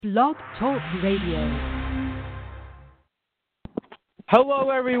Blog Talk Radio.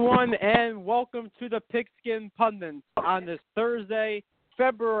 Hello, everyone, and welcome to the Pigskin Pundits on this Thursday,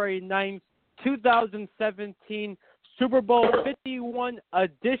 February 9th, 2017, Super Bowl 51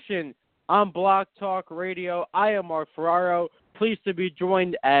 edition on Blog Talk Radio. I am Mark Ferraro, pleased to be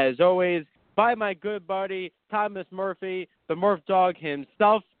joined, as always, by my good buddy, Thomas Murphy, the Murph Dog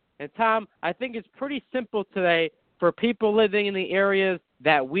himself. And, Tom, I think it's pretty simple today for people living in the areas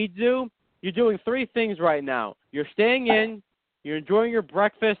that we do. You're doing three things right now. You're staying in, you're enjoying your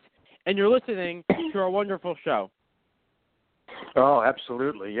breakfast, and you're listening to our wonderful show. Oh,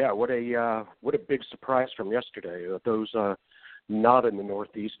 absolutely. Yeah, what a big surprise from yesterday. Those not in the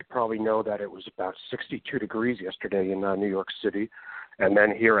Northeast probably know that it was about 62 degrees yesterday in New York City. And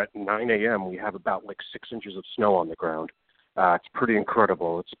then here at 9 a.m., we have about 6 inches of snow on the ground. It's pretty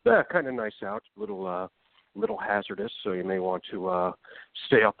incredible. It's kind of nice out, little hazardous, so you may want to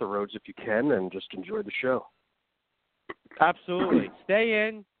stay off the roads if you can and just enjoy the show. Absolutely. Stay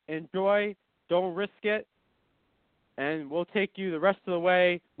in, enjoy, don't risk it, and we'll take you the rest of the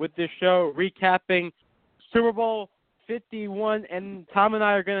way with this show, recapping Super Bowl 51, and Tom and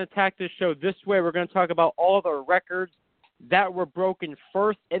I are going to attack this show this way. We're going to talk about all the records that were broken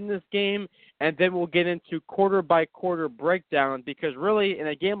first in this game, and then we'll get into quarter-by-quarter breakdown, because really, in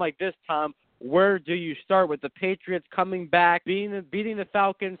a game like this, Tom, where do you start with the Patriots coming back, beating the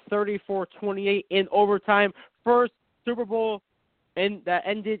Falcons 34-28 in overtime? First Super Bowl that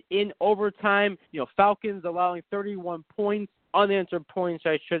ended in overtime. Falcons allowing 31 points, unanswered points,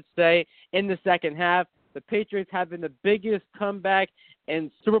 I should say, in the second half. The Patriots having the biggest comeback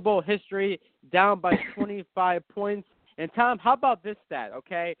in Super Bowl history, down by 25 points. And, Tom, how about this stat,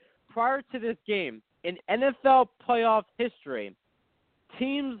 okay? Prior to this game, in NFL playoff history,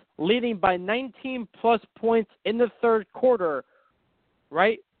 teams leading by 19-plus points in the third quarter,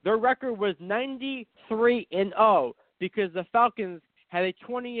 right? Their record was 93-0 because the Falcons had a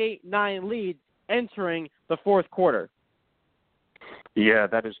 28-9 lead entering the fourth quarter. Yeah,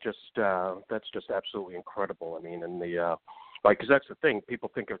 that's just absolutely incredible. I mean, and because that's the thing. People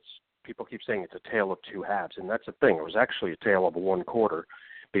keep saying it's a tale of two halves, and that's the thing. It was actually a tale of one quarter,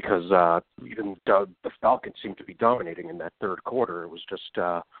 because even the Falcons seemed to be dominating in that third quarter. It was just,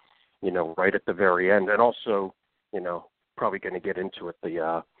 right at the very end. And also, probably going to get into it,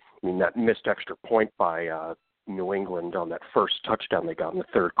 that missed extra point by New England on that first touchdown they got in the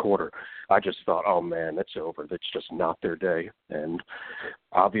third quarter. I just thought, oh, man, it's over. That's just not their day. And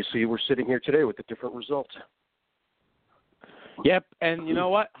obviously we're sitting here today with a different result. Yep, and you know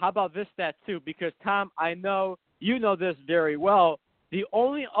what? How about this stat, too? Because, Tom, I know you know this very well. The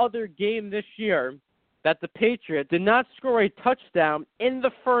only other game this year that the Patriots did not score a touchdown in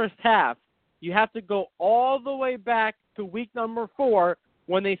the first half, you have to go all the way back to week number 4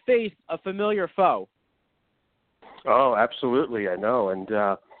 when they faced a familiar foe. Oh, absolutely, I know. And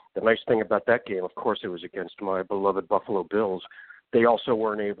the nice thing about that game, of course, it was against my beloved Buffalo Bills. They also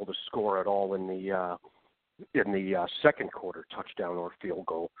weren't able to score at all in the second quarter, touchdown or field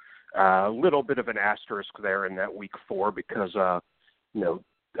goal. A little bit of an asterisk there in that week 4 because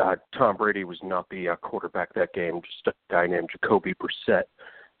Tom Brady was not the quarterback that game, just a guy named Jacoby Brissett,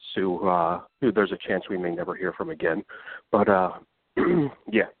 who there's a chance we may never hear from again. But,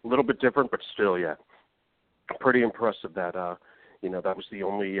 yeah, a little bit different, but still, yeah, pretty impressive that, that was the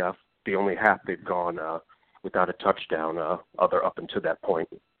only half they've gone without a touchdown up until that point.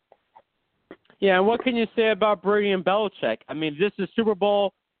 Yeah, and what can you say about Brady and Belichick? I mean, this is Super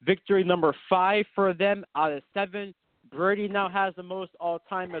Bowl victory number 5 for them out of 7. Brady now has the most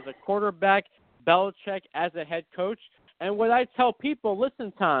all-time as a quarterback, Belichick as a head coach. And what I tell people,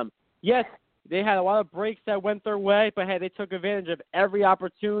 listen, Tom, yes, they had a lot of breaks that went their way, but, hey, they took advantage of every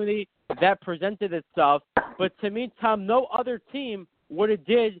opportunity that presented itself. But to me, Tom, no other team would have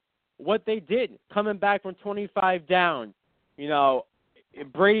did what they did, coming back from 25 down.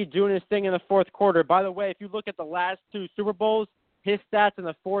 Brady doing his thing in the fourth quarter. By the way, if you look at the last 2 Super Bowls, his stats in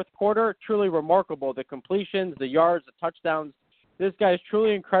the fourth quarter, truly remarkable. The completions, the yards, the touchdowns. This guy is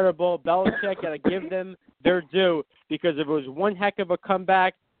truly incredible. Belichick, got to give them their due, because it was one heck of a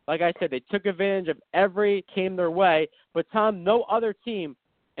comeback. Like I said, they took advantage of every came their way. But, Tom, no other team,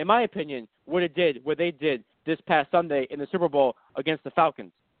 in my opinion, would have did what they did this past Sunday in the Super Bowl against the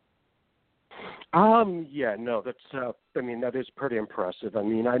Falcons. Yeah, no, that is pretty impressive. I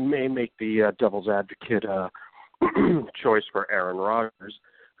mean, I may make the devil's advocate choice for Aaron Rodgers,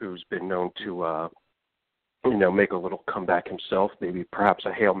 who's been known to, make a little comeback himself, maybe perhaps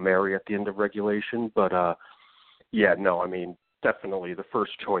a Hail Mary at the end of regulation. But, yeah, no, I mean, definitely the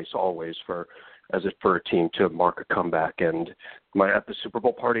first choice always for as if for a team to mark a comeback. And at the Super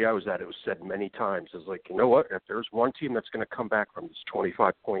Bowl party I was at, it was said many times, it's like, you know what, if there's one team that's going to come back from this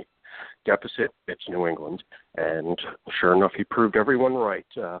 25-point deficit, it's New England. And sure enough, he proved everyone right,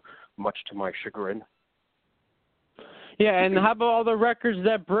 much to my chagrin. Yeah, and how about all the records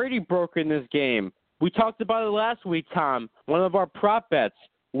that Brady broke in this game? We talked about it last week, Tom, one of our prop bets.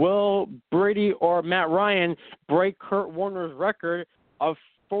 Will Brady or Matt Ryan break Kurt Warner's record of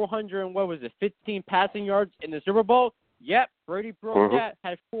 15 passing yards in the Super Bowl? Yep, Brady broke that,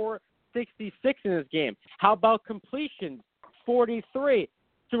 had 466 in this game. How about completions? 43,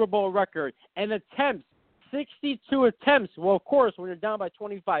 Super Bowl record. And attempts, 62 attempts. Well, of course, when you're down by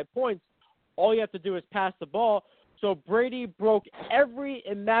 25 points, all you have to do is pass the ball. So Brady broke every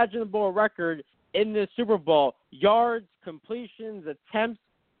imaginable record in this Super Bowl. Yards, completions, attempts.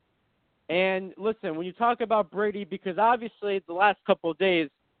 And listen, when you talk about Brady, because obviously the last couple of days,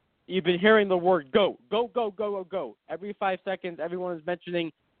 you've been hearing the word go, go, go, go, go, go. Every 5 seconds, everyone is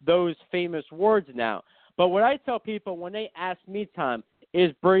mentioning those famous words now. But what I tell people when they ask me, Tom,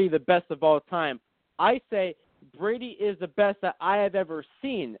 is Brady the best of all time? I say Brady is the best that I have ever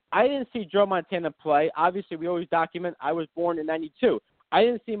seen. I didn't see Joe Montana play. Obviously, we always document I was born in 92. I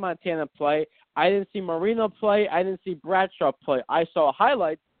didn't see Montana play. I didn't see Marino play. I didn't see Bradshaw play. I saw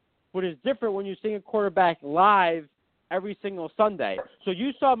highlights, but it's different when you see a quarterback live every single Sunday. So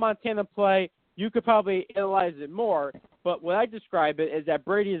you saw Montana play. You could probably analyze it more, but what I describe it is that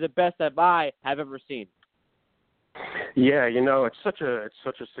Brady is the best that I have ever seen. Yeah, it's such a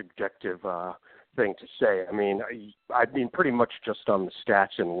subjective thing to say. I mean, pretty much just on the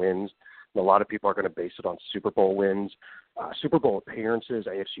stats and wins. A lot of people are going to base it on Super Bowl wins, Super Bowl appearances,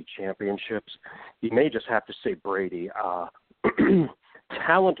 AFC championships. You may just have to say Brady.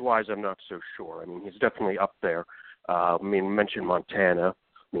 Talent-wise, I'm not so sure. I mean, he's definitely up there. Mention Montana.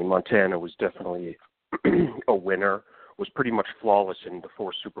 Montana was definitely a winner, was pretty much flawless in the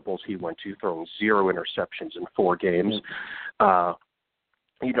 4 Super Bowls he went to, throwing 0 interceptions in 4 games.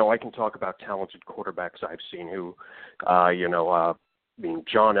 I can talk about talented quarterbacks I've seen who,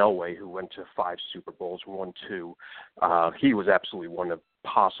 John Elway, who went to 5 Super Bowls, won 2. He was absolutely one of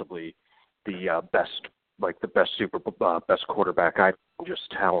possibly the best best quarterback just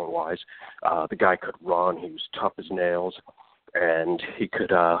talent-wise. The guy could run. He was tough as nails, and he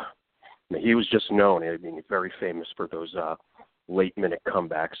could. He was just known. Very famous for those late-minute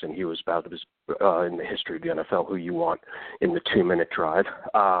comebacks, and he was about as in the history of the NFL who you want in the 2-minute drive.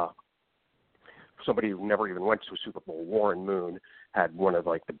 Somebody who never even went to a Super Bowl, Warren Moon, had one of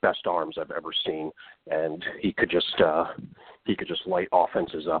the best arms I've ever seen, and he could just light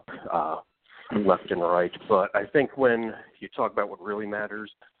offenses up left and right. But I think when you talk about what really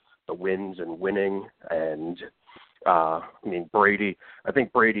matters, the wins and winning, and Brady, I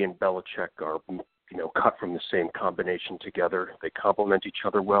think Brady and Belichick are cut from the same combination together. They complement each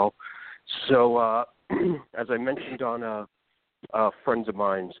other well. So as I mentioned on friends of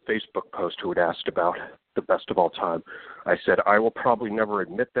mine's Facebook post who had asked about the best of all time, I said I will probably never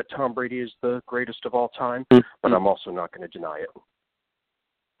admit that Tom Brady is the greatest of all time, but I'm also not going to deny it.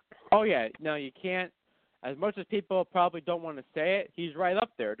 Oh, yeah. No, you can't. As much as people probably don't want to say it, he's right up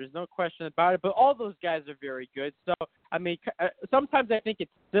there. There's no question about it. But all those guys are very good. So, sometimes I think it's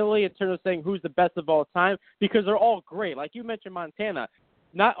silly in terms of saying who's the best of all time because they're all great. Like you mentioned Montana.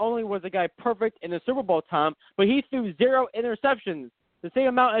 Not only was the guy perfect in the Super Bowl, Tom, but he threw 0 interceptions, the same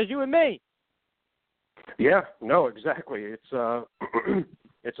amount as you and me. Yeah, no, exactly. It's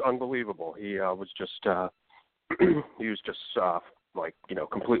it's unbelievable. He was just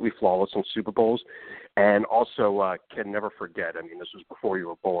completely flawless in Super Bowls, and also can never forget. This was before you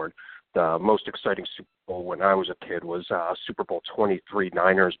were born. The most exciting Super Bowl when I was a kid was Super Bowl 23,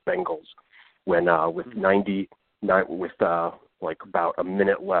 Niners Bengals, when with about a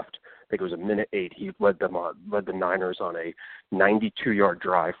minute left. I think it was a minute 8. He led the Niners on a 92-yard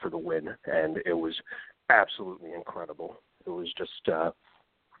drive for the win, and it was absolutely incredible. It was just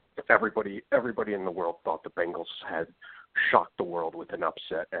everybody in the world thought the Bengals had shocked the world with an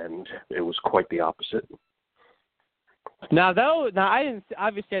upset, and it was quite the opposite. Now I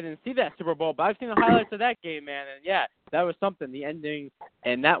didn't see that Super Bowl, but I've seen the highlights of that game, man, and yeah, that was something, the ending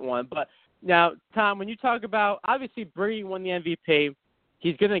and that one. But now, Tom, when you talk about, obviously Brady won the MVP,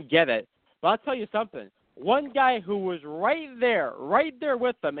 he's going to get it. But I'll tell you something. One guy who was right there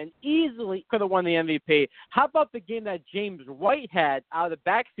with them and easily could have won the MVP. How about the game that James White had out of the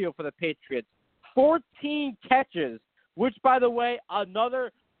backfield for the Patriots? 14 catches, which, by the way,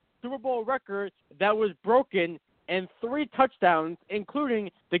 another Super Bowl record that was broken, and 3 touchdowns, including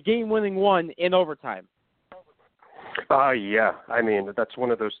the game-winning one in overtime. Yeah. That's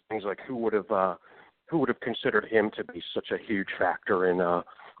one of those things, who would have who would have considered him to be such a huge factor in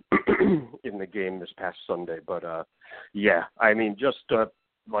in the game this past Sunday. But yeah, I mean, just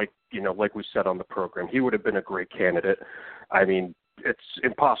like we said on the program, he would have been a great candidate. I mean, it's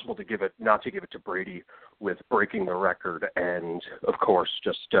impossible to not to give it to Brady with breaking the record, and of course,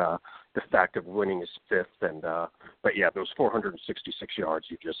 just the fact of winning his fifth. And but yeah, those 466 yards,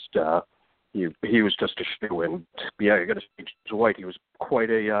 he was just a shoo-in. Yeah, you got to say, Dwight, he was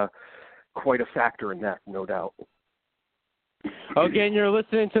quite a factor in that, no doubt. Okay, and you're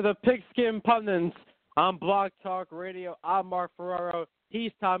listening to the Pigskin Pundits on Blog Talk Radio. I'm Mark Ferraro.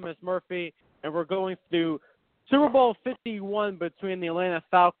 He's Thomas Murphy, and we're going through Super Bowl 51 between the Atlanta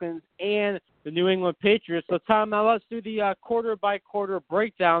Falcons and the New England Patriots. So, Tom, now let's do the quarter-by-quarter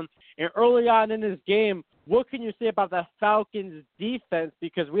breakdown. And early on in this game, what can you say about the Falcons' defense?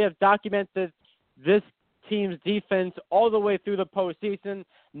 Because we have documented this team's defense all the way through the postseason,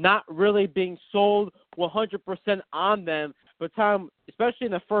 not really being sold 100% on them. But, Tom, especially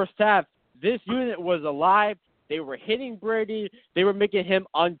in the first half, this unit was alive. They were hitting Brady. They were making him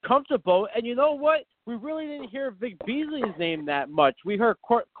uncomfortable. And you know what? We really didn't hear Vic Beasley's name that much. We heard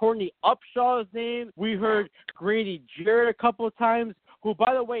Courtney Upshaw's name. We heard Grady Jarrett a couple of times, who,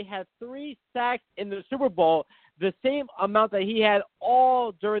 by the way, had 3 sacks in the Super Bowl, the same amount that he had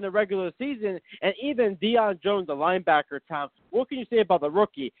all during the regular season. And even Deion Jones, the linebacker, Tom, what can you say about the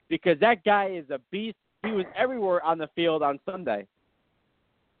rookie? Because that guy is a beast. He was everywhere on the field on Sunday.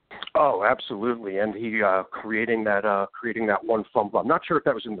 Oh, absolutely, and he creating that one fumble. I'm not sure if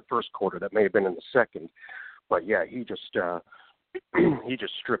that was in the first quarter. That may have been in the second, but yeah, he just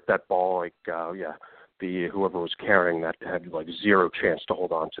stripped that ball like whoever was carrying that had like zero chance to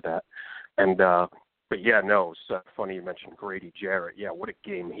hold on to that. And but yeah, no, it's funny you mentioned Grady Jarrett. Yeah, what a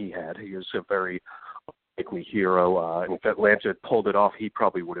game he had. He was a very likely hero. And if Atlanta had pulled it off, he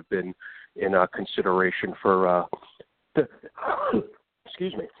probably would have been in consideration for the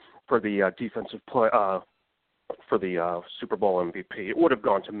excuse me, for the defensive play, for the Super Bowl MVP. It would have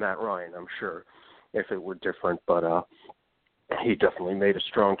gone to Matt Ryan, I'm sure, if it were different, but he definitely made a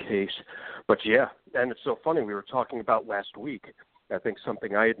strong case. But yeah, and it's so funny, we were talking about last week, I think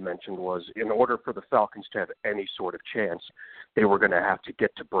something I had mentioned was in order for the Falcons to have any sort of chance, they were going to have to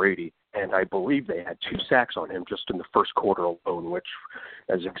get to Brady, and I believe they had 2 sacks on him just in the first quarter alone, which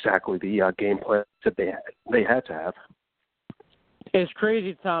is exactly the game plan that they had to have. It's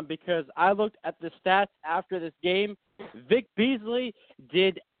crazy, Tom, because I looked at the stats after this game. Vic Beasley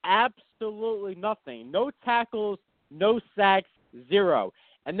did absolutely nothing. No tackles, no sacks, 0.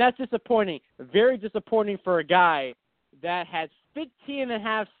 And that's disappointing. Very disappointing for a guy that had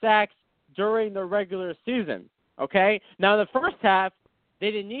 15.5 sacks during the regular season. Okay? Now, in the first half,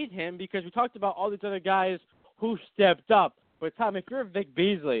 they didn't need him because we talked about all these other guys who stepped up. But, Tom, if you're Vic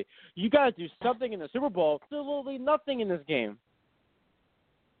Beasley, you got to do something in the Super Bowl. Absolutely nothing in this game.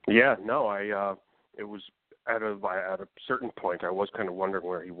 Yeah, no, it was at a certain point, I was kind of wondering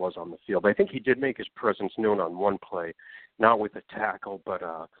where he was on the field. I think he did make his presence known on one play, not with a tackle, but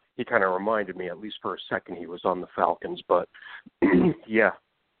he kind of reminded me, at least for a second, he was on the Falcons. But, yeah,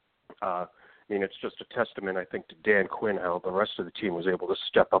 I mean, it's just a testament, I think, to Dan Quinn, how the rest of the team was able to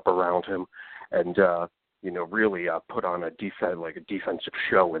step up around him and, really put on a defensive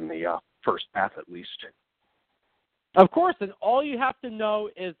show in the first half at least. Of course, and all you have to know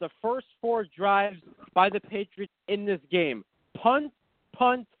is the first 4 drives by the Patriots in this game. Punt,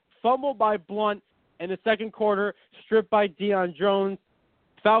 fumble by Blunt in the second quarter, stripped by Deion Jones.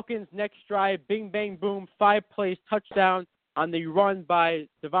 Falcons next drive, bing, bang, boom, 5 plays, touchdown on the run by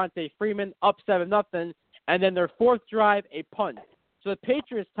Devontae Freeman, up 7-0. And then their 4th drive, a punt. So the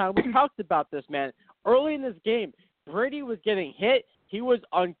Patriots, Tom, we talked about this, man. Early in this game, Brady was getting hit. He was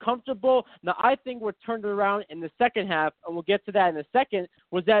uncomfortable. Now, I think what turned it around in the second half, and we'll get to that in a second,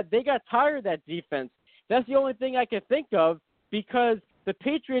 was that they got tired of that defense. That's the only thing I can think of because the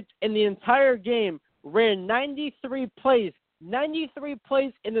Patriots in the entire game ran 93 plays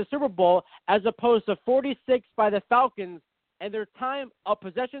in the Super Bowl as opposed to 46 by the Falcons, and their time of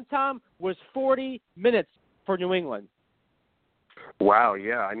possession time was 40 minutes for New England. Wow,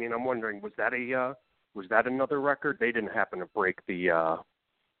 yeah. I mean, I'm wondering, was that another record? They didn't happen to break the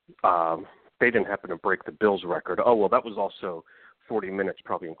Bills record. Oh, well, that was also 40 minutes,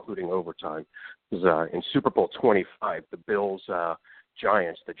 probably including overtime. It was, in Super Bowl 25, the Bills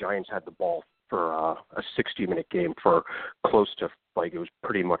Giants. The Giants had the ball for a 60-minute game for close to, it was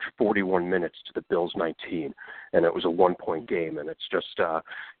pretty much 41 minutes to the Bills 19, and it was a 1-point game. And it's just,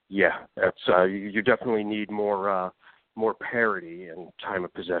 you definitely need more parity and time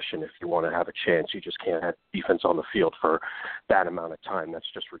of possession if you want to have a chance. You just can't have defense on the field for that amount of time. That's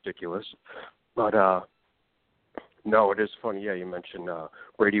just ridiculous. But no, it is funny. Yeah, you mentioned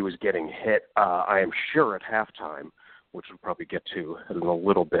Brady was getting hit. I am sure at halftime, which we'll probably get to in a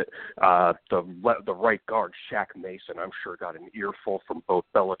little bit, the right guard, Shaq Mason, I'm sure got an earful from both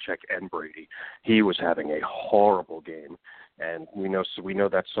Belichick and Brady. He was having a horrible game, and we know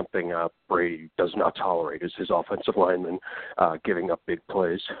that's something Brady does not tolerate, is his offensive linemen giving up big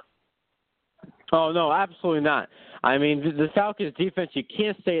plays. Oh, no, absolutely not. I mean, the Falcons' defense, you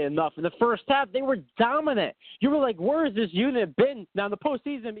can't say enough. In the first half, they were dominant. You were like, where has this unit been? Now, in the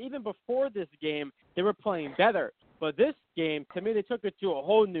postseason, even before this game, they were playing better. But this game, to me, they took it to a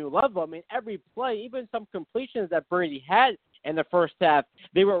whole new level. I mean, every play, even some completions that Brady had in the first half,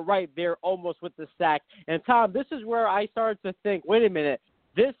 they were right there almost with the sack. And, Tom, this is where I started to think, wait a minute,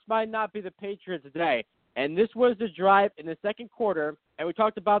 this might not be the Patriots' day. And this was the drive in the second quarter, and we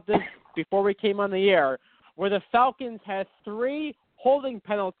talked about this before we came on the air, where the Falcons had 3 holding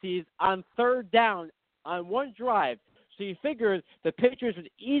penalties on third down on one drive. So you figured the Patriots would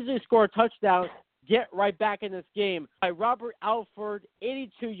easily score a touchdown, get right back in this game. By Robert Alford,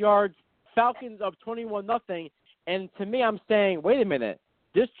 82 yards, Falcons up 21-0. And to me, I'm saying, wait a minute,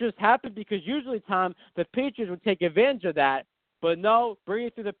 this just happened because usually, Tom, the Patriots would take advantage of that. But no, bring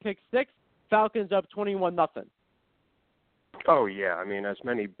it through the pick six. Falcons up 21-0. Oh, yeah. I mean, as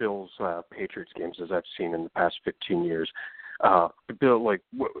many Bills-Patriots games as I've seen in the past 15 years, if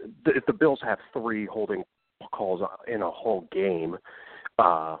the Bills have 3 holding calls in a whole game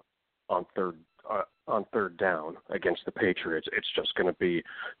on third down against the Patriots, it's just going to be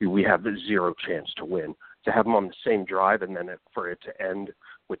we have 0 chance to win. To have them on the same drive and then for it to end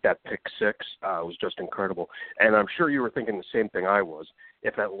with that pick six was just incredible. And I'm sure you were thinking the same thing I was.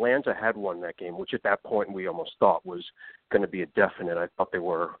 If Atlanta had won that game, which at that point we almost thought was going to be a definite, I thought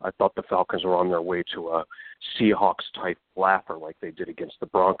the Falcons were on their way to a Seahawks-type laugher like they did against the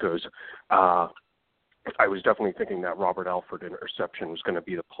Broncos. I was definitely thinking that Robert Alford interception was going to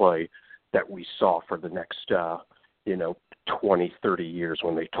be the play that we saw for the next, 20, 30 years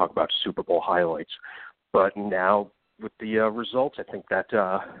when they talk about Super Bowl highlights. But now with the results, I think that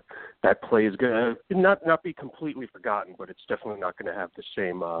that play is going to not be completely forgotten, but it's definitely not going to have the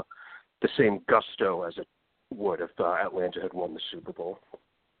same gusto as it would if Atlanta had won the Super Bowl.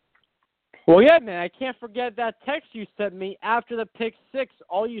 Well, yeah, man, I can't forget that text you sent me after the pick six.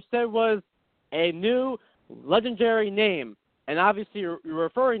 All you said was a new legendary name, and obviously you're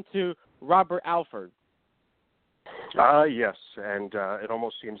referring to Robert Alford. Yes, and it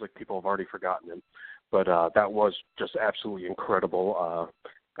almost seems like people have already forgotten him. But that was just absolutely incredible.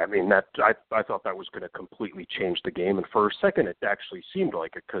 I mean, that I thought that was going to completely change the game. And for a second, it actually seemed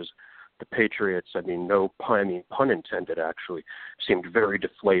like it because the Patriots, pun intended, actually, seemed very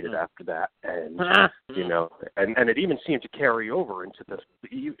deflated after that. And, and it even seemed to carry over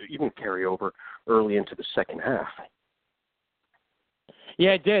early into the second half.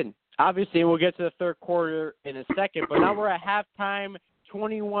 Yeah, it did. Obviously, we'll get to the third quarter in a second. But now we're at halftime,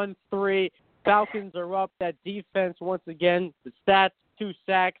 21-3. Falcons are up. That defense, once again, the stats, 2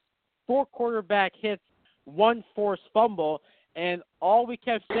 sacks, 4 quarterback hits, 1 forced fumble. And all we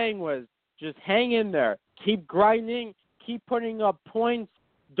kept saying was, just hang in there. Keep grinding. Keep putting up points.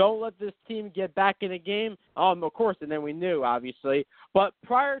 Don't let this team get back in the game. Of course, and then we knew, obviously. But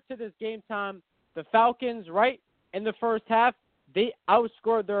prior to this game, Tom, the Falcons, right, in the first half, they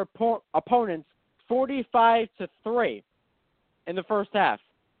outscored their opponents 45-3 in the first half.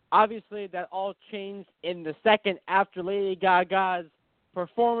 Obviously, that all changed in the second after Lady Gaga's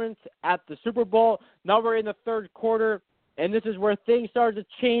performance at the Super Bowl. Now we're in the third quarter, and this is where things started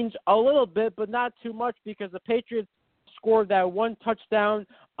to change a little bit, but not too much because the Patriots scored that 1 touchdown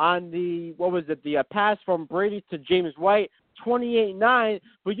on the pass from Brady to James White, 28-9.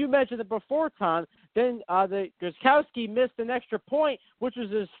 But you mentioned it before, Tom. Then the Gostkowski missed an extra point, which was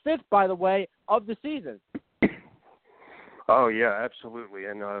his 5th, by the way, of the season. Oh yeah, absolutely,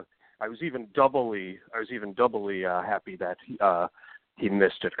 and I was even doubly happy that he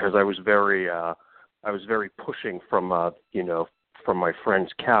missed it because I was very pushing from my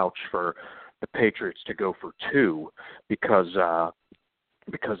friend's couch for the Patriots to go for 2 because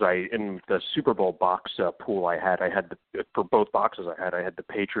I in the Super Bowl box pool I had for both boxes I had the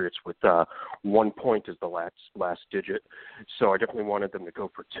Patriots with 1 point as the last digit, so I definitely wanted them to go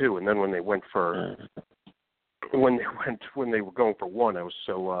for 2, and then when they went for when they were going for 1, I was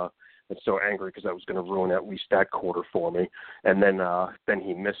so angry because I was going to ruin at least that quarter for me. And then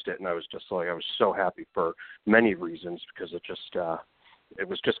he missed it, and I was so happy for many reasons because it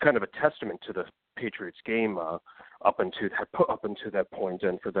was just kind of a testament to the Patriots game up until that point,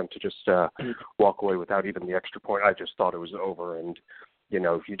 and for them to just walk away without even the extra point, I just thought it was over. And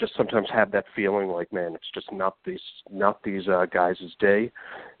you just sometimes have that feeling like, man, it's just not these guys' day.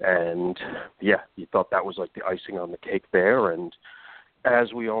 And, yeah, you thought that was like the icing on the cake there. And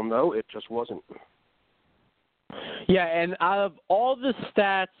as we all know, it just wasn't. Yeah, and out of all the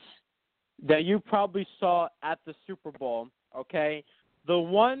stats that you probably saw at the Super Bowl, okay, the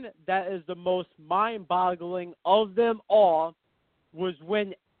one that is the most mind-boggling of them all was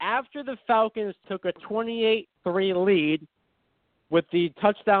when after the Falcons took a 28-3 lead with the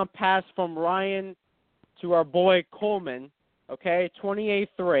touchdown pass from Ryan to our boy Coleman, okay,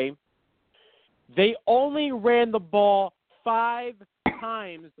 28-3, they only ran the ball 5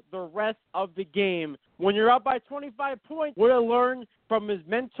 times the rest of the game. When you're up by 25 points, would have learned from his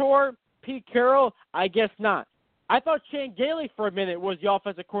mentor, Pete Carroll? I guess not. I thought Chan Gailey for a minute was the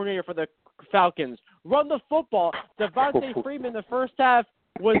offensive coordinator for the Falcons. Run the football. Devontae Freeman the first half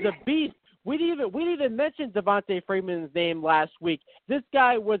was a beast. We didn't even mention Devontae Freeman's name last week. This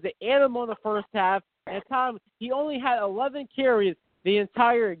guy was an animal in the first half, and Tom, he only had 11 carries the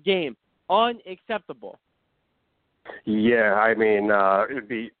entire game. Unacceptable. Yeah, I mean,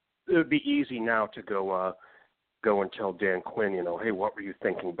 it would be easy now to go and tell Dan Quinn, hey, what were you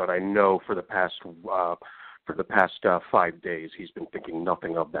thinking? But I know for the past 5 days, he's been thinking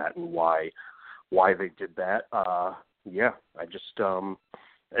nothing of that and why they did that. Yeah, I just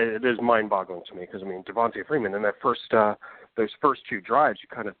it is mind-boggling to me because, I mean, Devontae Freeman in that those first 2 drives, you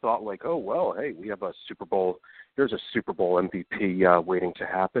kind of thought like, oh, well, hey, we have a Super Bowl. There's a Super Bowl MVP waiting to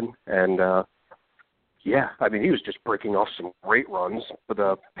happen. And, yeah, I mean, he was just breaking off some great runs. For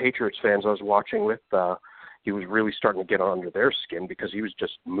the Patriots fans I was watching with, he was really starting to get under their skin because he was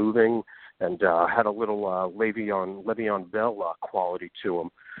just moving and had a little Le'Veon Bell quality to him.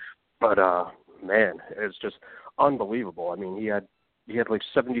 But, man, it's just unbelievable. I mean, he had like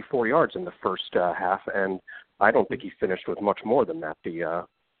 74 yards in the first half, and I don't think he finished with much more than that the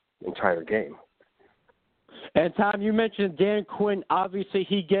entire game. And, Tom, you mentioned Dan Quinn. Obviously,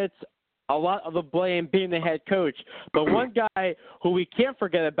 he gets a lot of the blame being the head coach. But one guy who we can't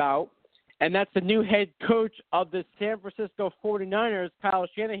forget about, and that's the new head coach of the San Francisco 49ers, Kyle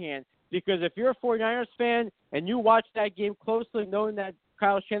Shanahan. Because if you're a 49ers fan and you watch that game closely knowing that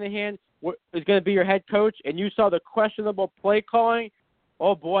Kyle Shanahan is going to be your head coach and you saw the questionable play calling,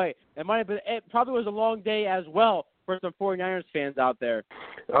 oh, boy, it probably was a long day as well for some 49ers fans out there.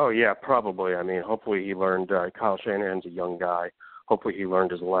 Oh, yeah, probably. I mean, hopefully he learned. Kyle Shanahan's a young guy. Hopefully he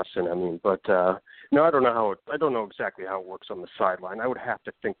learned his lesson. I mean, but no, I don't know exactly how it works on the sideline. I would have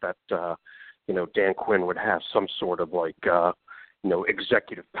to think that Dan Quinn would have some sort of like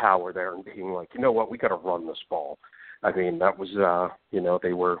executive power there and being like, you know what, we got to run this ball. I mean, that was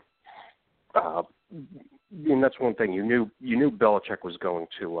they were. I mean, that's one thing you knew Belichick was going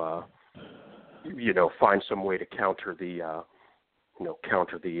to find some way to counter the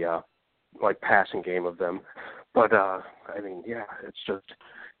like passing game of them. But, I mean, yeah,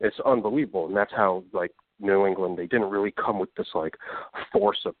 it's unbelievable. And that's how, like, New England, they didn't really come with this, like,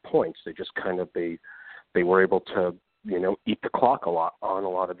 force of points. They just kind of, they were able to, eat the clock on a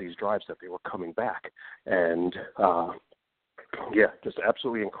lot of these drives that they were coming back. And, yeah, just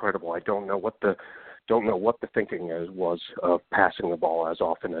absolutely incredible. I don't know what the thinking was of passing the ball as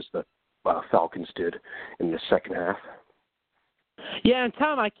often as the Falcons did in the second half. Yeah, and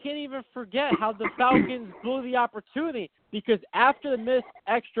Tom, I can't even forget how the Falcons blew the opportunity because after the missed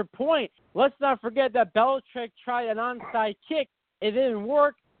extra point, let's not forget that Belichick tried an onside kick. It didn't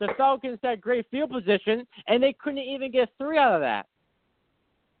work. The Falcons had great field position, and they couldn't even get 3 out of that.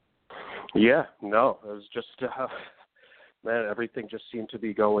 Yeah, no, it was just, man, everything just seemed to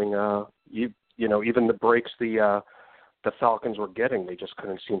be going, even the breaks the Falcons were getting, they just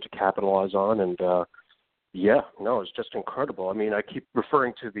couldn't seem to capitalize on, and yeah, no, it's just incredible. I mean, I keep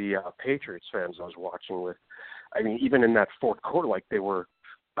referring to the Patriots fans I was watching with. I mean, even in that fourth quarter, like they were,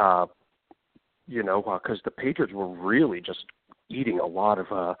 because the Patriots were really just eating a lot of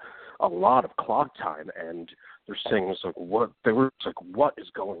clock time, and they're saying it's like what is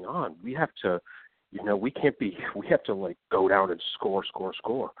going on? We have to, we have to like go down and score,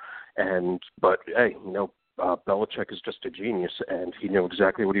 but hey, Belichick is just a genius, and he knew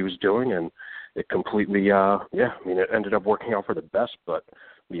exactly what he was doing, and it completely, it ended up working out for the best. But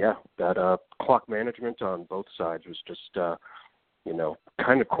yeah, that clock management on both sides was just,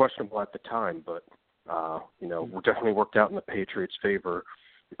 kind of questionable at the time, but definitely worked out in the Patriots' favor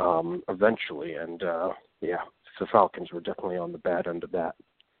eventually, and the Falcons were definitely on the bad end of that.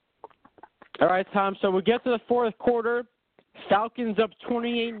 All right, Tom. So we get to the fourth quarter. Falcons up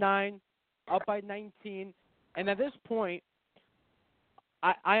 28-9, up by 19. And at this point,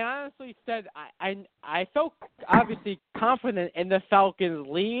 I honestly said I felt obviously confident in the Falcons'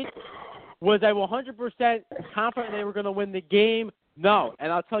 lead. Was I 100% confident they were going to win the game? No,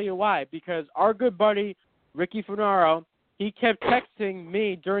 and I'll tell you why. Because our good buddy Ricky Ferraro, he kept texting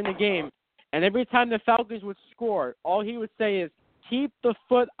me during the game, and every time the Falcons would score, all he would say is, keep the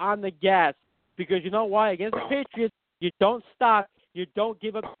foot on the gas, because you know why? Against the Patriots, you don't stop, you don't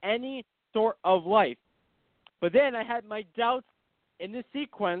give up any sort of life. But then I had my doubts in this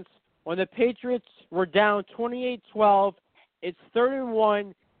sequence when the Patriots were down 28-12. It's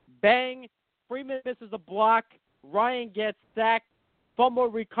 3rd-and-1. Bang. Freeman misses a block. Ryan gets sacked. Fumble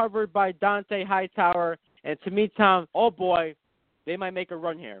recovered by Dante Hightower. And to me, Tom, oh boy, they might make a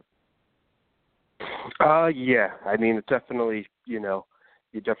run here. Yeah. I mean, it definitely, you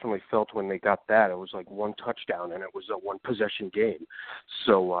definitely felt when they got that. It was like one touchdown, and it was a one-possession game.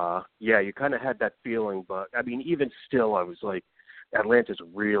 So, yeah, you kind of had that feeling. But, I mean, even still, I was like, Atlanta's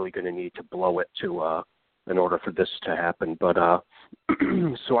really going to need to blow it to in order for this to happen. But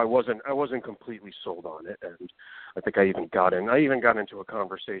so I wasn't completely sold on it, and I think I even got into a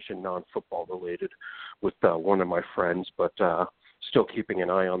conversation non-football related with one of my friends, but still keeping an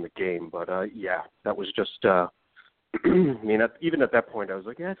eye on the game. But yeah, that was just I mean, even at that point, I was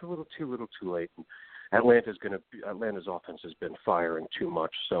like, yeah, it's a little too late. And Atlanta's offense has been firing too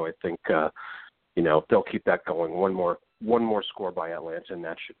much, so I think they'll keep that going. One more score by Atlanta, and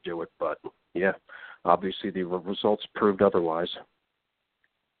that should do it. But yeah, obviously the results proved otherwise.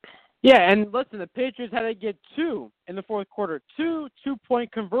 Yeah, and listen, the Patriots had to get 2 in the fourth quarter, 2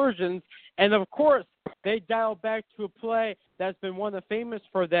 2-point conversions, and of course they dialed back to a play that's been one of the famous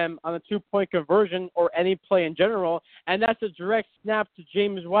for them on a 2-point conversion or any play in general, and that's a direct snap to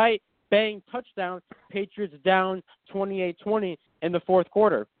James White, bang, touchdown. Patriots down 28-20 in the fourth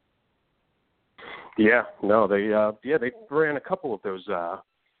quarter. Yeah, no, they ran a couple of those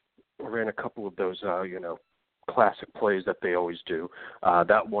classic plays that they always do.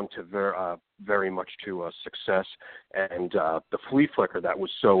 That one to very much to success, and the flea flicker that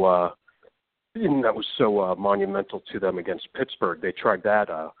was so monumental to them against Pittsburgh. They tried that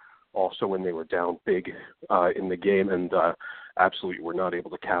also when they were down big in the game, and absolutely were not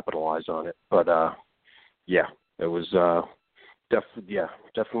able to capitalize on it. But yeah, it was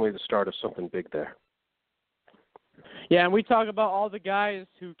definitely the start of something big there. Yeah, and we talk about all the guys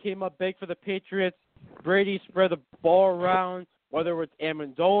who came up big for the Patriots. Brady spread the ball around, whether it's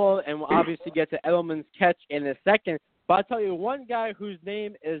Amendola, and we'll obviously get to Edelman's catch in a second. But I'll tell you one guy whose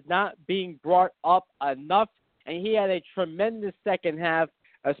name is not being brought up enough, and he had a tremendous second half,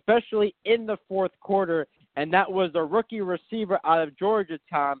 especially in the fourth quarter, and that was the rookie receiver out of Georgia,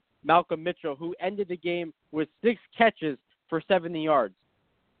 Tom, Malcolm Mitchell, who ended the game with 6 catches for 70 yards.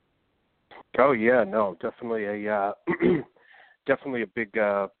 Oh yeah, no, definitely a big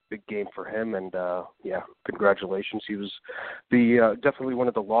game for him, and yeah, congratulations. He was definitely one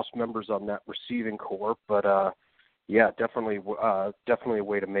of the lost members on that receiving corps, but yeah, definitely a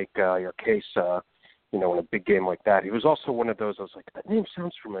way to make your case. In a big game like that. He was also one of those. I was like, that name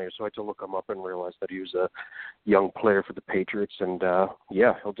sounds familiar, so I had to look him up and realize that he was a young player for the Patriots, and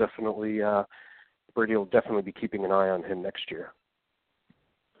yeah, Brady will definitely be keeping an eye on him next year.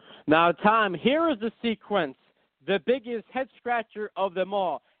 Now, Tom, here is the sequence, the biggest head-scratcher of them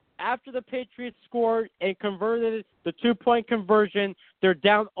all. After the Patriots scored and converted the 2-point conversion, they're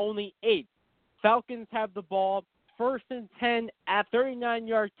down only 8. Falcons have the ball, 1st and 10 at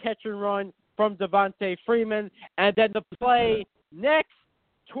 39-yard catch and run from Devontae Freeman, and then the play next,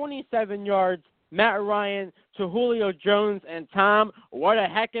 27 yards, Matt Ryan to Julio Jones. And Tom, what a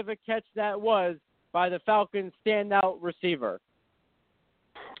heck of a catch that was by the Falcons' standout receiver.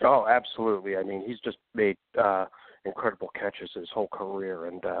 Oh, absolutely. I mean, he's just made incredible catches his whole career,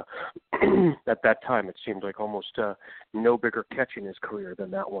 and at that time it seemed like almost no bigger catch in his career than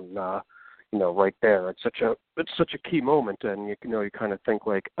that one. Right there. It's such a key moment, and you kind of think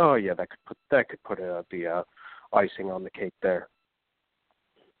like, oh yeah, that could put the icing on the cake there.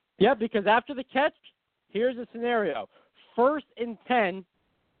 Yeah, because after the catch, here's the scenario: 1st and 10,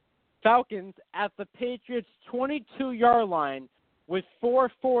 Falcons at the Patriots' 22-yard line with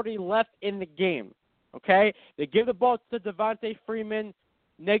 4:40 left in the game. Okay, they give the ball to Devontae Freeman,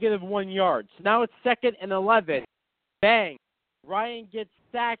 -1 yard. So now it's 2nd and 11. Bang! Ryan gets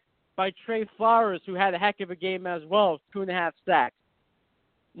sacked by Trey Flowers, who had a heck of a game as well, 2.5 sacks.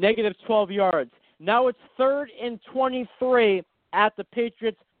 -12 yards. Now it's 3rd and 23 at the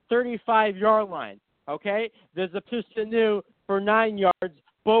Patriots' 35-yard line. Okay? There's a Pistonu for 9 yards.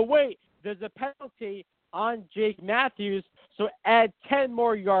 But wait, there's a penalty on Jake Matthews, so add 10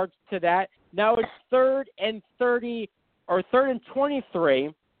 more yards to that. Now it's 3rd and 30, 3rd and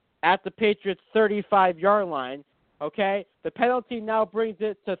 23 at the Patriots' 35-yard line. Okay, the penalty now brings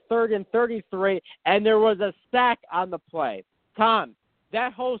it to 3rd and 33, and there was a sack on the play. Tom,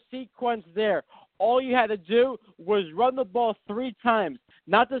 that whole sequence there, all you had to do was run the ball 3 times.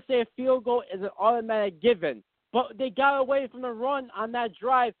 Not to say a field goal is an automatic given, but they got away from the run on that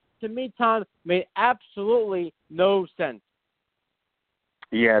drive. To me, Tom, made absolutely no sense.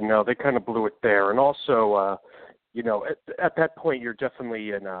 Yeah, no, they kind of blew it there. And also, at that point, you're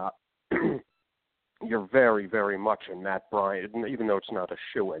definitely in you're very, very much in Matt Bryant, even though it's not a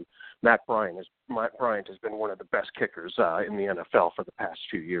shoo-in. Matt Bryant has been one of the best kickers in the NFL for the past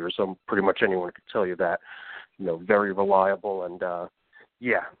few years. Pretty much anyone could tell you that. Very reliable, and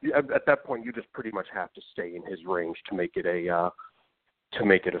at that point you just pretty much have to stay in his range to make it a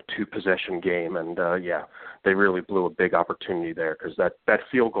 2-possession game. And they really blew a big opportunity there, because that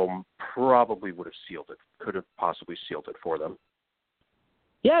field goal probably would have sealed it. Could have possibly sealed it for them.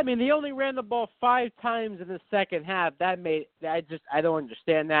 Yeah, I mean, they only ran the ball 5 times in the second half. I don't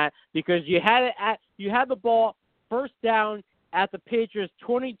understand that, because you had the ball first down at the Patriots'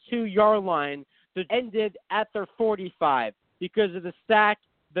 22-yard line that ended at their 45 because of the sack,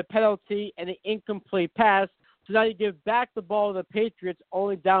 the penalty, and the incomplete pass. So now you give back the ball to the Patriots,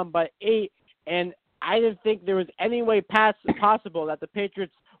 only down by 8, and I didn't think there was any way possible that the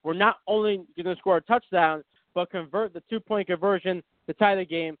Patriots were not only going to score a touchdown, but convert the 2-point conversion to tie the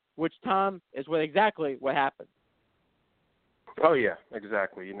game, which, Tom, is exactly what happened. Oh yeah,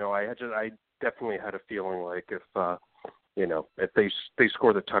 exactly. I definitely had a feeling like if they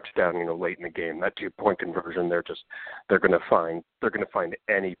score the touchdown, late in the game, that 2-point conversion, they're going to find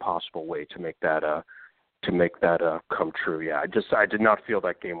any possible way to make that come true. Yeah, I did not feel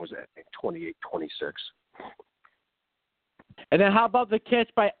that game was at 28-26. And then how about the catch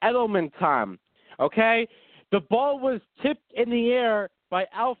by Edelman, Tom? Okay, the ball was tipped in the air by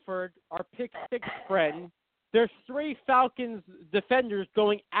Alford, our pick 6 friend. There's 3 Falcons defenders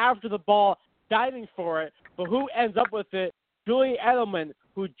going after the ball, diving for it, but who ends up with it? Julian Edelman,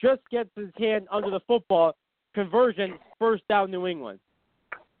 who just gets his hand under the football. Conversion, first down, New England.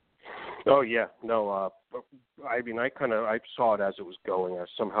 Oh yeah, no. I saw it as it was going.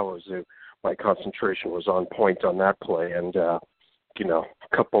 My concentration was on point on that play, and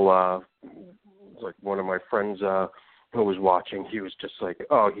like one of my friends who was watching, he was just like,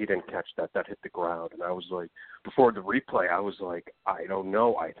 "Oh, he didn't catch that. That hit the ground." And I was like, before the replay, I was like, "I don't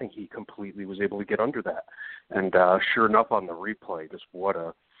know. I think he completely was able to get under that." And sure enough, on the replay, just what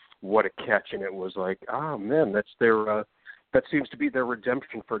a catch! And it was like, "Oh man, that's their." That seems to be their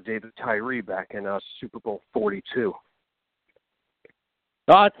redemption for David Tyree back in Super Bowl 42.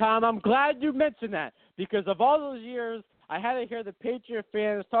 Tom, I'm glad you mentioned that, because of all those years, I had to hear the Patriot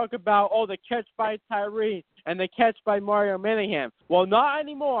fans talk about, the catch by Tyree and the catch by Mario Manningham. Well, not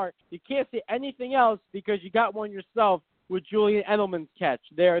anymore. You can't say anything else, because you got one yourself with Julian Edelman's catch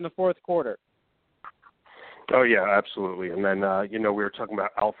there in the fourth quarter. Oh, yeah, absolutely. And then, we were talking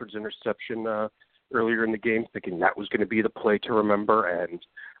about Alford's interception earlier in the game, thinking that was going to be the play to remember, and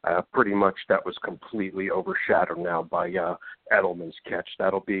pretty much that was completely overshadowed now by Edelman's catch. I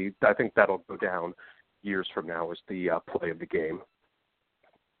think that'll go down years from now as the play of the game.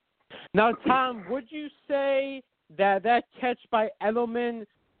 Now, Tom, would you say that catch by Edelman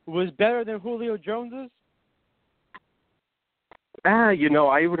was better than Julio Jones's?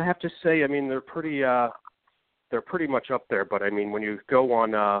 I would have to say, they're pretty much up there, but when you go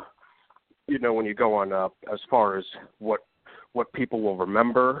on as far as what people will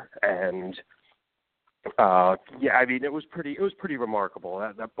remember, and it was pretty remarkable.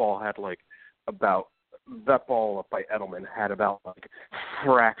 That ball had that ball by Edelman had about a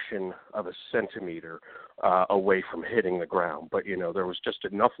fraction of a centimeter away from hitting the ground, but there was just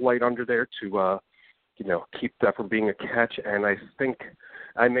enough light under there to keep that from being a catch. And I think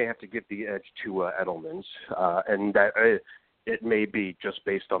I may have to give the edge to Edelman's, and that it may be just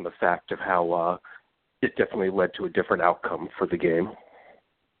based on the fact of how it definitely led to a different outcome for the game.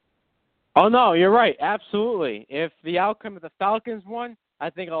 Oh, no, you're right. Absolutely. If the outcome of the Falcons won, I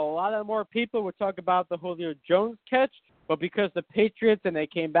think a lot of more people would talk about the Julio Jones catch, but because the Patriots and they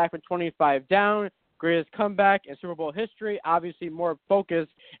came back from 25 down, greatest comeback in Super Bowl history, obviously more focus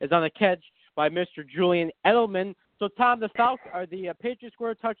is on the catch by Mr. Julian Edelman. So, Tom, the Patriots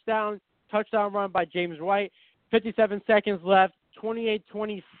scored a touchdown run by James White, 57 seconds left,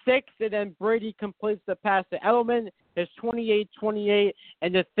 28-26, and then Brady completes the pass to Edelman. It's 28-28,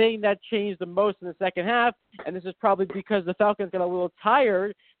 and the thing that changed the most in the second half, and this is probably because the Falcons got a little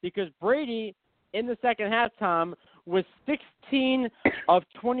tired, because Brady, in the second half, Tom, was 16 of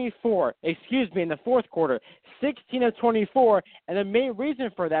 24. Excuse me, in the fourth quarter, 16 of 24. And the main reason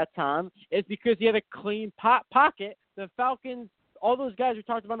for that, Tom, is because he had a clean pocket. The Falcons, all those guys we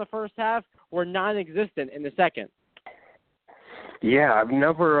talked about in the first half, were non-existent in the second. Yeah, I've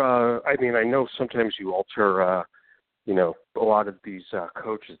never. I know sometimes you alter. A lot of these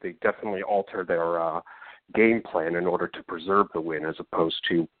coaches, they definitely alter their game plan in order to preserve the win, as opposed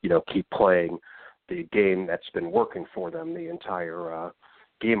to keep playing the game that's been working for them the entire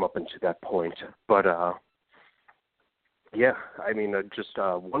game up until that point. But just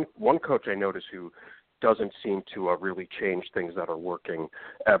one coach I notice who doesn't seem to really change things that are working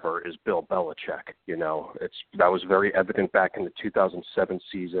ever is Bill Belichick. That was very evident back in the 2007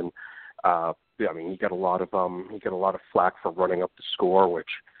 season. He got a lot of flack for running up the score, which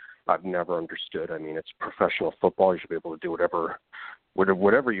I've never understood. It's professional football. You should be able to do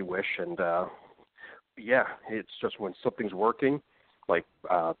whatever you wish. And it's just when something's working,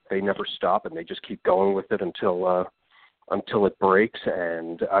 they never stop and they just keep going with it until it breaks.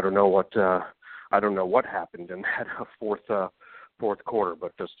 And I don't know what happened in that fourth quarter,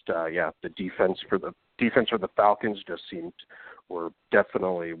 but just the defense for the Falcons just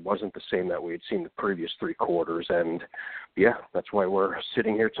wasn't the same that we had seen the previous three quarters, and that's why we're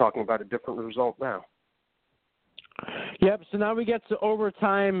sitting here talking about a different result now. Yep, so now we get to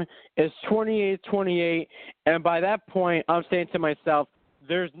overtime. It's 28-28, and by that point, I'm saying to myself,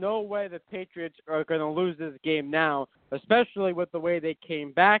 there's no way the Patriots are going to lose this game now, especially with the way they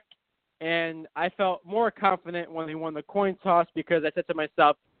came back. And I felt more confident when they won the coin toss because I said to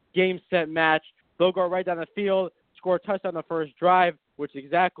myself, game, set, match. They'll go right down the field, score a touchdown the first drive, which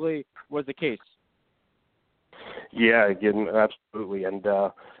exactly was the case. Yeah, again, absolutely. And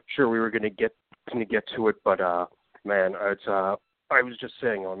sure, we were going to get to it, but man, I was just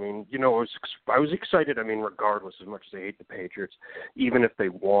saying. I was excited. Regardless, as much as I hate the Patriots, even if they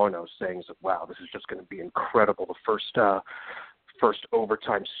won, I was saying, wow, this is just going to be incredible. The first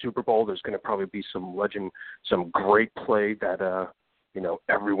overtime Super Bowl. There's going to probably be some great play that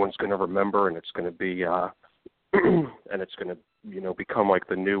everyone's going to remember, and it's going to be and it's going to become like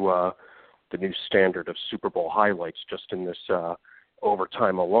the new standard of Super Bowl highlights just in this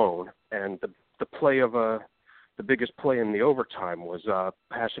overtime alone. And the play of the biggest play in the overtime was a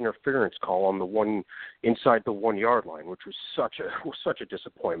pass interference call on the one inside the 1 yard line, which was such a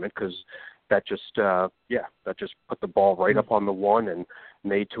disappointment because that just put the ball right up on the one and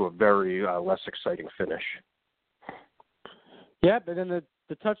made to a very less exciting finish. Yep, and then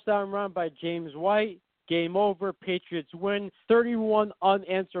the touchdown run by James White, game over, Patriots win, 31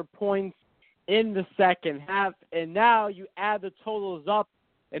 unanswered points in the second half, and now you add the totals up,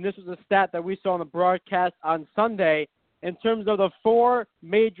 and this was a stat that we saw on the broadcast on Sunday, in terms of the four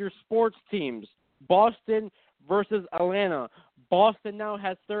major sports teams, Boston versus Atlanta. Boston now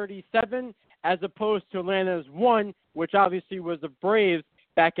has 37 as opposed to Atlanta's 1, which obviously was the Braves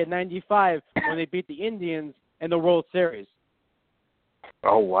back in 95 when they beat the Indians in the World Series.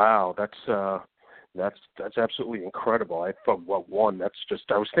 Oh, wow. That's absolutely incredible. I thought,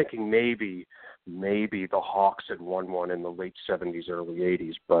 I was thinking maybe the Hawks had won one in the late 70s, early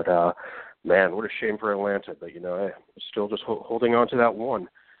 80s. But, man, what a shame for Atlanta. But, I'm still just holding on to that one.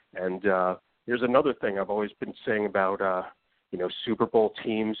 And here's another thing I've always been saying about, Super Bowl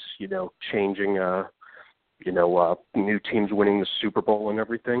teams, changing, new teams winning the Super Bowl and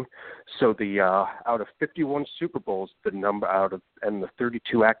everything. So the out of 51 Super Bowls, the number and the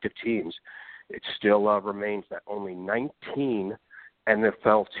 32 active teams, it still remains that only 19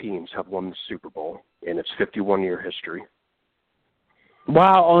 NFL teams have won the Super Bowl in its 51-year history.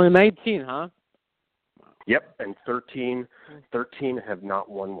 Wow, only 19, huh? Yep, and 13 have not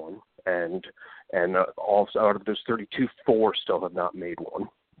won one, and also out of those 32, 4 still have not made one.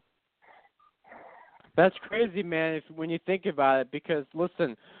 That's crazy, man, when you think about it, because,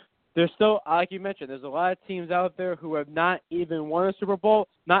 listen, there's still, like you mentioned, there's a lot of teams out there who have not even won a Super Bowl,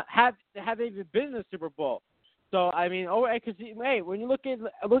 haven't even been in a Super Bowl. So, because, hey, when you look at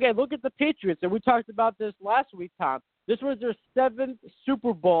the Patriots, and we talked about this last week, Tom, this was their 7th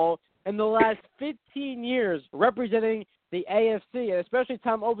Super Bowl in the last 15 years representing the AFC, and especially,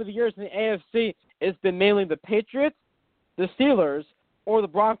 Tom, over the years in the AFC, it's been mainly the Patriots, the Steelers, or the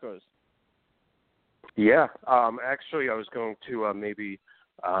Broncos. Yeah, actually, I was going to maybe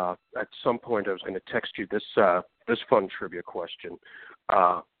at some point I was going to text you this fun trivia question.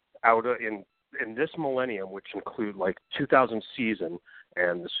 In this millennium, which include 2000 season,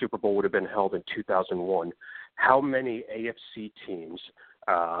 and the Super Bowl would have been held in 2001. How many AFC teams?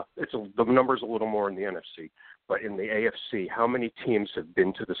 The number's a little more in the NFC, but in the AFC, how many teams have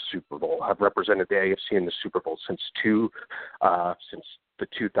been to the Super Bowl, have represented the AFC in the Super Bowl since the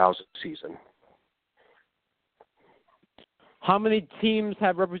 2000 season? How many teams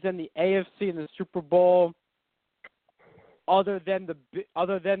have represented the AFC in the Super Bowl other than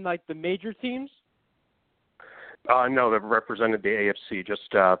like the major teams? No, they've represented the AFC.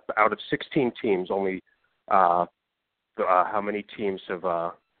 Just out of 16 teams, only how many teams have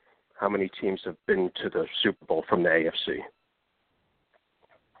been to the Super Bowl from the AFC?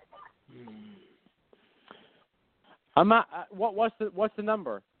 I'm not. What's the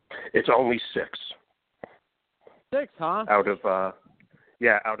number? It's only 6. 6, huh? Out of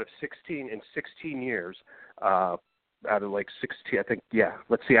 16 in 16 years, out of like 16, I think. Yeah,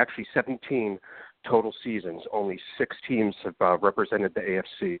 let's see. Actually, 17 total seasons. Only 6 teams have represented the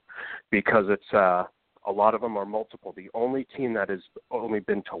AFC, because it's a lot of them are multiple. The only team that has only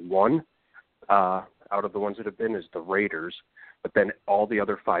been to one out of the ones that have been is the Raiders. But then all the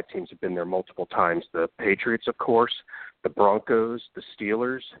other 5 teams have been there multiple times. The Patriots, of course, the Broncos, the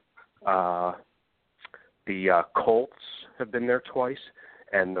Steelers, the Colts have been there twice,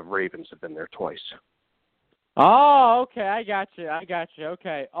 and the Ravens have been there twice. Oh, okay, I got you.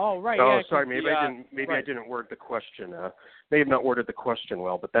 Okay. Oh, right. Oh, yeah, sorry. Maybe right. I didn't word the question. May have not worded the question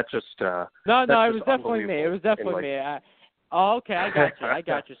well, but that's just. No, it was definitely me. Okay, I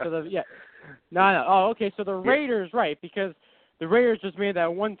got you. So No. Oh, okay. So the Raiders, right? Because the Raiders just made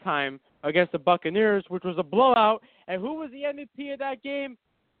that one time against the Buccaneers, which was a blowout. And who was the MVP of that game?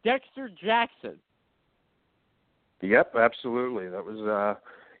 Dexter Jackson. Yep, absolutely. That was,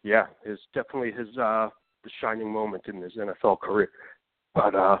 definitely his shining moment in his NFL career.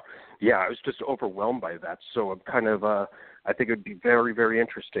 But, I was just overwhelmed by that. So I'm kind of, I think it would be very, very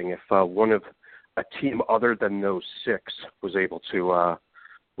interesting if one of a team other than those 6 was able to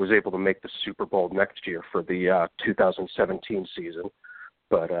make the Super Bowl next year for the 2017 season.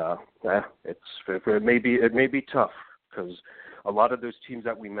 But it may be tough, because a lot of those teams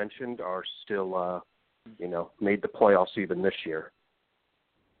that we mentioned are still made the playoffs even this year.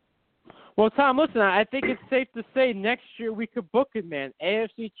 Well, Tom, listen, I think it's safe to say next year we could book it, man.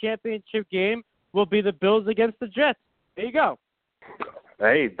 AFC Championship game will be the Bills against the Jets. There you go.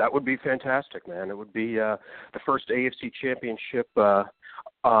 Hey, that would be fantastic, man. It would be the first AFC Championship for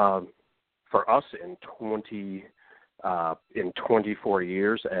us in 24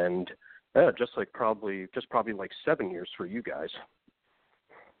 years, and just probably like 7 years for you guys.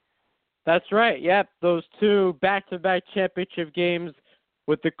 That's right. Yep, those 2 back-to-back championship games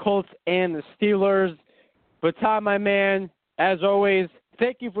with the Colts and the Steelers. But Tom, my man, as always,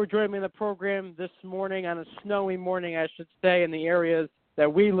 thank you for joining me in the program this morning, on a snowy morning, I should say, in the areas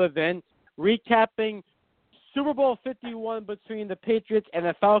that we live in, recapping Super Bowl 51 between the Patriots and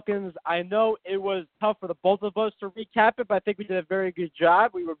the Falcons. I know it was tough for the both of us to recap it, but I think we did a very good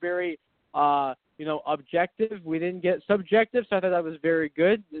job. We were very, objective. We didn't get subjective, so I thought that was very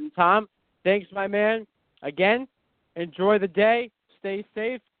good. And Tom, thanks, my man. Again, enjoy the day, stay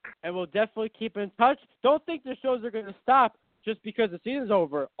safe, and we'll definitely keep in touch. Don't think the shows are going to stop just because the season's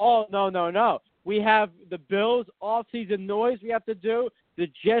over. Oh, no. We have the Bills off-season noise we have to do, the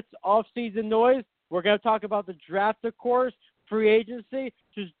Jets off-season noise. We're going to talk about the draft, of course, free agency.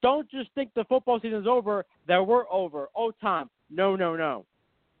 Don't just think the football season's over, that we're over. Oh, Tom, no.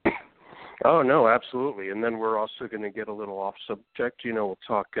 Oh, no, absolutely. And then we're also going to get a little off subject. We'll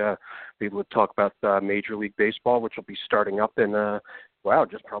talk about Major League Baseball, which will be starting up in,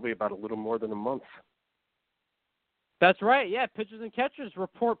 just probably about a little more than a month. That's right. Yeah, pitchers and catchers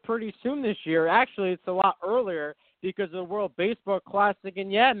report pretty soon this year. Actually, it's a lot earlier because of the World Baseball Classic.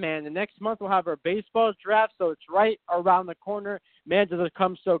 And, yeah, man, the next month we'll have our baseball draft, so it's right around the corner. Man, does it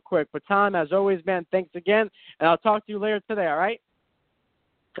come so quick. But, Tom, as always, man, thanks again, and I'll talk to you later today, all right?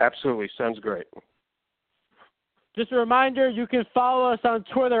 Absolutely. Sounds great. Just a reminder, you can follow us on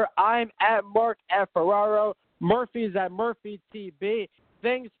Twitter. I'm at Mark at Ferraro. Murphy's at MurphyTB.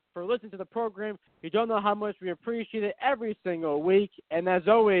 Thanks for listening to the program. You don't know how much we appreciate it every single week. And as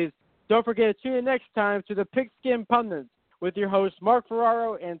always, don't forget to tune in next time to the Pigskin Pundits with your hosts Mark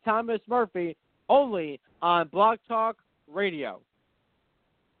Ferraro and Thomas Murphy, only on Blog Talk Radio.